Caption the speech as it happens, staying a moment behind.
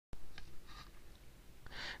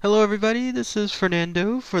Hello everybody, this is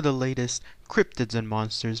Fernando for the latest Cryptids and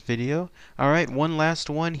Monsters video. Alright, one last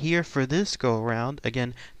one here for this go around.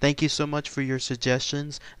 Again, thank you so much for your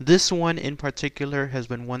suggestions. This one in particular has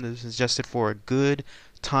been one that's suggested for a good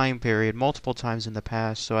time period multiple times in the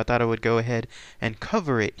past, so I thought I would go ahead and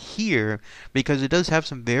cover it here because it does have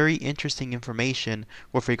some very interesting information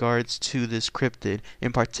with regards to this cryptid.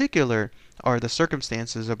 In particular are the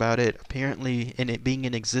circumstances about it apparently in it being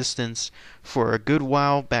in existence for a good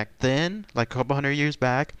while back then, like a couple hundred years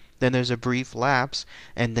back. Then there's a brief lapse,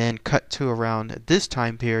 and then cut to around this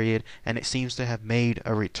time period, and it seems to have made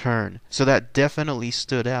a return. So that definitely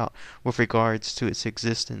stood out with regards to its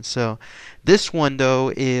existence. So this one,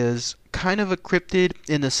 though, is kind of a cryptid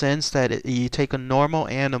in the sense that you take a normal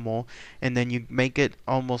animal and then you make it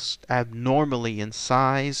almost abnormally in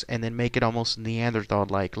size and then make it almost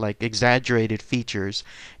Neanderthal-like, like exaggerated features.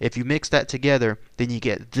 If you mix that together, then you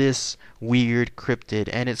get this weird cryptid,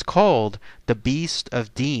 and it's called the Beast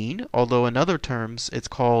of Dean, although in other terms it's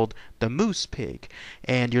called the moose pig.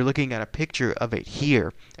 And you're looking at a picture of it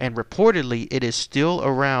here, and reportedly it is still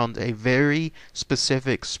around a very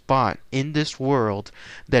specific spot in this world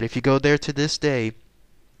that if you go there to this day,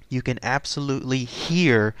 you can absolutely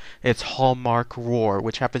hear its hallmark roar,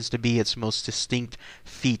 which happens to be its most distinct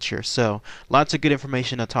feature. So lots of good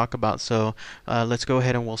information to talk about, so let's go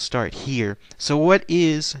ahead and we'll start here. So what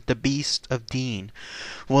is the Beast of Dean?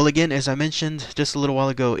 Well, again, as I mentioned just a little while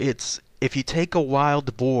ago, it's if you take a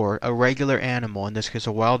wild boar, a regular animal, in this case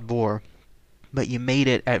a wild boar, but you made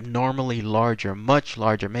it abnormally larger, much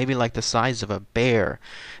larger, maybe like the size of a bear.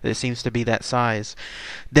 It seems to be that size.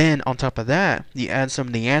 Then on top of that, you add some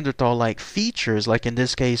Neanderthal-like features, like in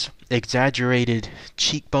this case, exaggerated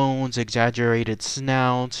cheekbones, exaggerated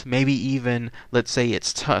snout, maybe even, let's say,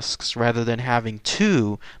 its tusks. Rather than having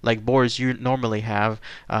two, like boars you normally have,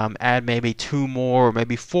 add maybe two more, or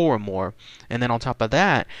maybe four more. And then on top of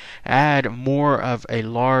that, add more of a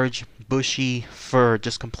large bushy fur,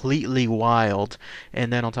 just completely wild.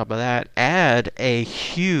 And then on top of that, add a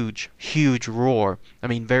huge roar. I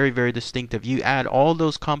mean, very, very distinctive. You add all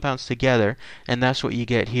those compounds together, and that's what you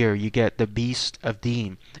get here. You get the Beast of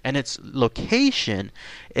Dean. And its location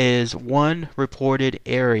is one reported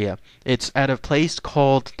area. It's at a place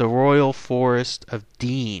called the Royal Forest of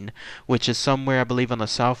Dean, which is somewhere, I believe, on the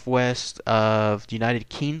southwest of the United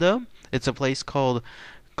Kingdom. It's a place called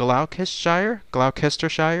Gloucestershire,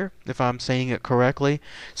 if I'm saying it correctly.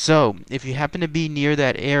 So, if you happen to be near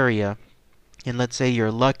that area, and let's say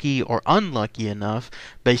you're lucky or unlucky enough,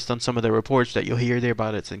 based on some of the reports that you'll hear there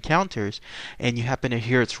about its encounters, and you happen to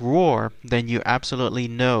hear its roar, then you absolutely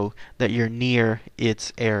know that you're near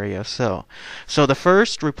its area. So the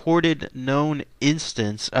first reported known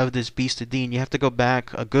instance of this Beast of Dean, you have to go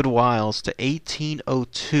back a good whiles to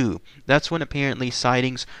 1802. That's when apparently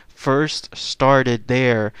sightings first started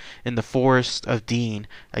there in the Forest of Dean.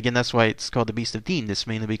 Again, that's why it's called the Beast of Dean. This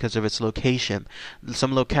mainly because of its location.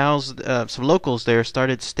 Some locals there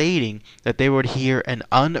started stating that they would hear an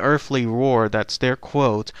unearthly roar, that's their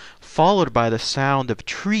quote, followed by the sound of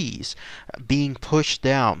trees being pushed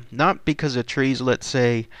down. Not because of trees, let's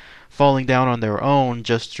say, falling down on their own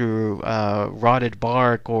just through rotted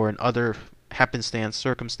bark or in other happenstance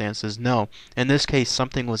circumstances. No, in this case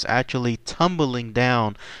something was actually tumbling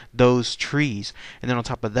down those trees. And then on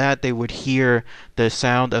top of that, they would hear the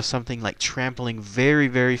sound of something like trampling very,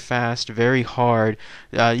 very fast, very hard,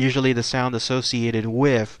 usually the sound associated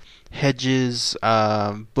with hedges,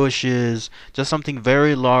 bushes, just something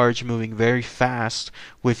very large moving very fast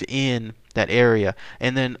within that area.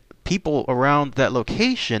 And then people around that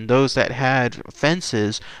location, those that had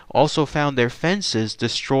fences, also found their fences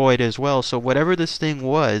destroyed as well. So whatever this thing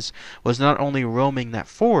was not only roaming that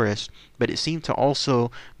forest, but it seemed to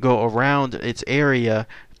also go around its area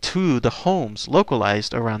to the homes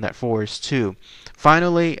localized around that forest too.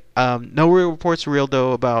 Finally, no real reports real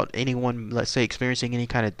though about anyone, let's say, experiencing any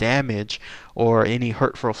kind of damage or any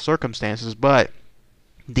hurtful circumstances, but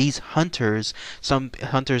these hunters, some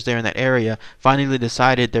hunters there in that area, finally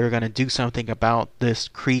decided they were going to do something about this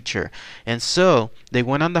creature. And so they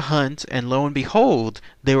went on the hunt, and lo and behold,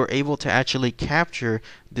 they were able to actually capture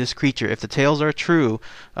this creature. If the tales are true,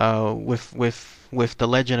 with the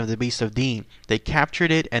legend of the Beast of Dean, they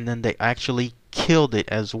captured it and then they actually killed it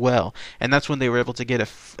as well. And that's when they were able to get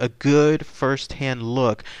a good first-hand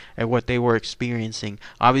look at what they were experiencing.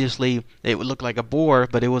 Obviously, it would look like a boar,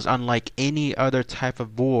 but it was unlike any other type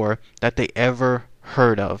of boar that they ever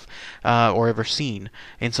heard of or ever seen.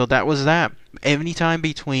 And so that was that. Anytime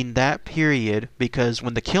between that period, because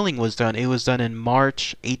when the killing was done, it was done in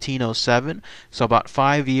March 1807, so about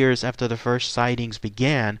 5 years after the first sightings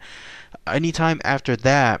began, anytime after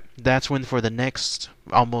that, that's when for the next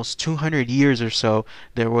almost 200 years or so,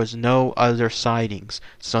 there was no other sightings.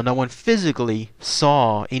 So no one physically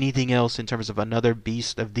saw anything else in terms of another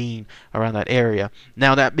beast of Dean around that area.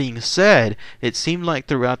 Now, that being said, it seemed like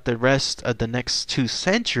throughout the rest of the next 2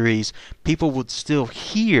 centuries, people would still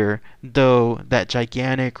hear, though, that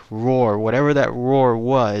gigantic roar, whatever that roar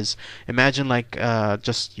was. Imagine like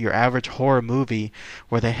just your average horror movie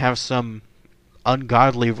where they have some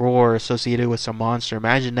ungodly roar associated with some monster.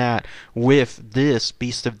 Imagine that with this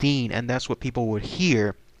beast of Dean, and that's what people would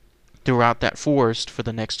hear throughout that forest for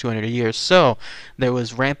the next 200 years. So there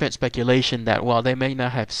was rampant speculation that while they may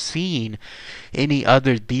not have seen any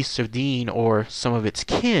other beasts of Dean or some of its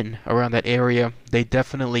kin around that area, they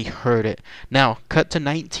definitely heard it. Now, cut to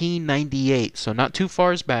 1998, so not too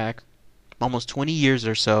far back, almost 20 years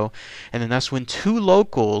or so, and then that's when 2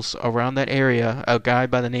 locals around that area, a guy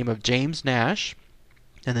by the name of James Nash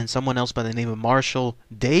and then someone else by the name of Marshall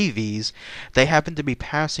Davies, they happened to be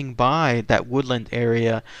passing by that woodland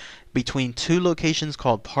area between 2 locations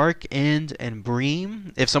called Park End and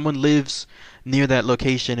Bream. If someone lives near that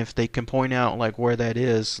location, if they can point out like where that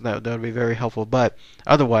is, that would be very helpful. But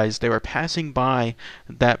otherwise, they were passing by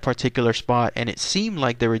that particular spot, and it seemed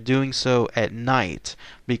like they were doing so at night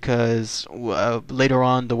because later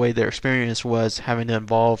on, the way their experience was having to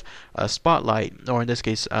involve a spotlight, or in this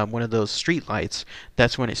case, one of those street lights.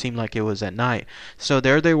 That's when it seemed like it was at night. So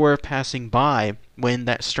there they were passing by when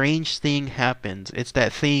that strange thing happens. It's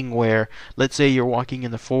that thing where, let's say you're walking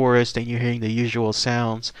in the forest and you're hearing the usual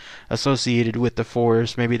sounds associated with the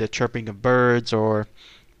forest, maybe the chirping of birds or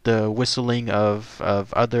the whistling of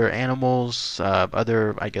other animals,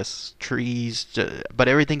 other, I guess, trees, but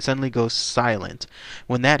everything suddenly goes silent.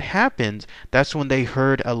 When that happened, that's when they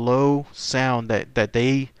heard a low sound that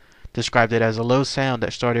they described it as a low sound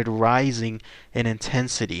that started rising in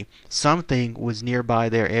intensity. Something was nearby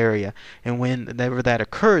their area, and whenever that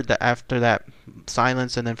occurred, that after that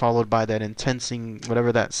silence and then followed by that intensing,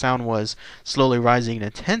 whatever that sound was, slowly rising in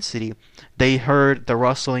intensity, they heard the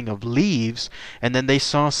rustling of leaves, and then they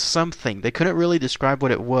saw something. They couldn't really describe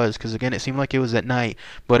what it was, because again, it seemed like it was at night,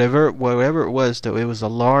 but whatever it was, though, it was a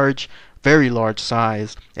large, very large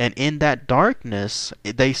size, and in that darkness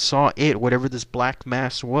they saw it, whatever this black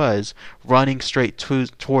mass was, running straight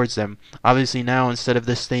towards them. Obviously now, instead of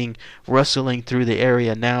this thing rustling through the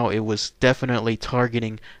area, now it was definitely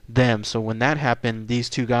targeting them. So when that happened, these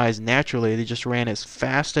 2 guys, naturally, they just ran as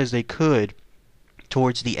fast as they could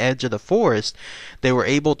towards the edge of the forest. They were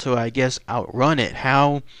able to, I guess, outrun it.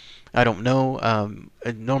 How? I don't know.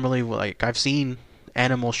 Normally, like, I've seen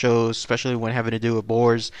animal shows, especially when having to do with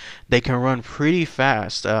boars, they can run pretty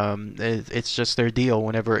fast. It's just their deal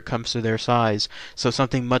whenever it comes to their size. So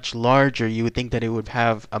something much larger, you would think that it would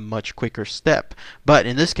have a much quicker step. But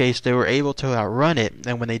in this case, they were able to outrun it,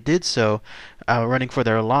 and when they did so, running for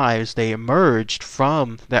their lives, they emerged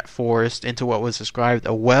from that forest into what was described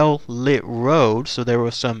a well-lit road. So there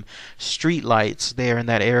were some street lights there in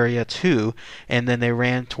that area too, and then they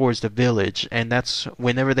ran towards the village. And that's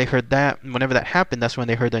whenever that happened, that's when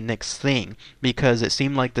they heard the next thing, because it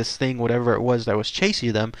seemed like this thing, whatever it was that was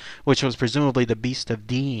chasing them, which was presumably the beast of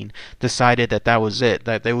Dean, decided that was it,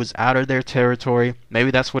 that it was out of their territory.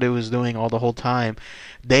 Maybe that's what it was doing all the whole time.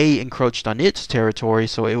 They encroached on its territory,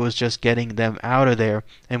 so it was just getting them out of there.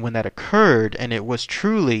 And when that occurred, and it was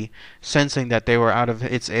truly sensing that they were out of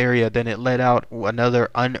its area, then it let out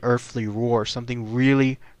another unearthly roar, something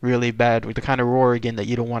really, really bad, with the kind of roar, again, that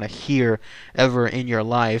you don't want to hear ever in your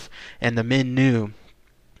life. And the men knew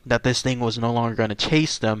that this thing was no longer going to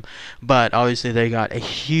chase them, but obviously they got a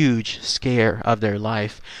huge scare of their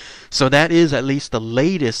life. So that is at least the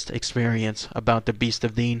latest experience about the Beast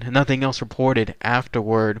of Dean. Nothing else reported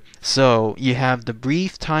afterward. So you have the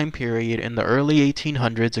brief time period in the early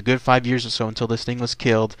 1800s, a good 5 years or so until this thing was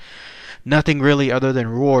killed. Nothing really other than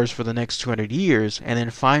roars for the next 200 years. And then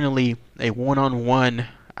finally a one-on-one,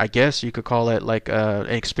 I guess you could call it, like an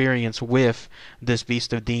experience with this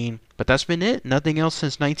Beast of Dean. But that's been it. Nothing else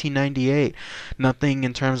since 1998. Nothing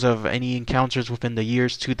in terms of any encounters within the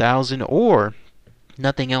years 2000, or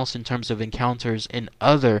nothing else in terms of encounters in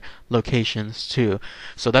other locations too.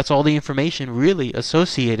 So that's all the information really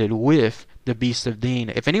associated with the Beast of Dean.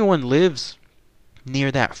 If anyone lives near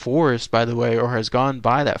that forest, by the way, or has gone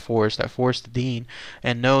by that forest of Dean,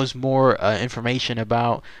 and knows more information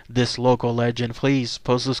about this local legend, please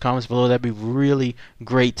post those comments below. That'd be really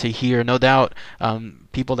great to hear. No doubt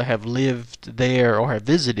people that have lived there or have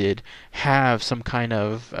visited have some kind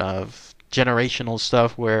of generational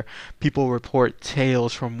stuff where people report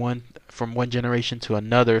tales from one from one generation to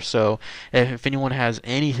another. So if anyone has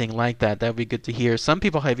anything like that, that would be good to hear. Some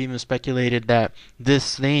people have even speculated that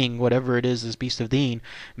this thing, whatever it is, this Beast of Dean,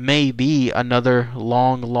 may be another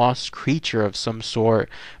long lost creature of some sort,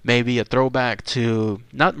 maybe a throwback to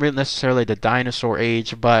not really necessarily the dinosaur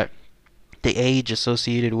age, but the age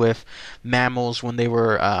associated with mammals when they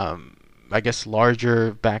were I guess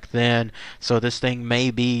larger back then. So this thing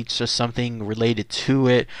may be just something related to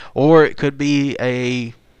it, or it could be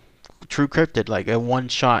a true cryptid, like a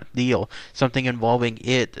one-shot deal, something involving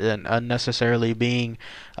it and unnecessarily being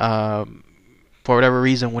for whatever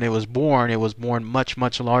reason, when it was born much,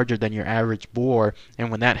 much larger than your average boar. And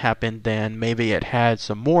when that happened, then maybe it had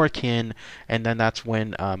some more kin, and then that's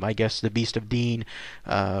when I guess the Beast of Dean,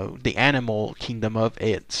 the animal kingdom of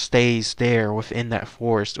it, stays there within that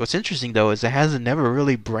forest. What's interesting though is it hasn't never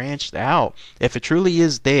really branched out. If it truly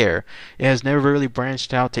is there, it has never really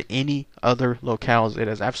branched out to any other locales. It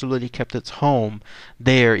has absolutely kept its home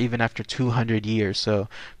there even after 200 years. So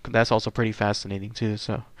that's also pretty fascinating too.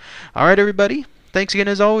 So, all right, everybody. Thanks again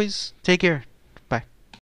as always. Take care.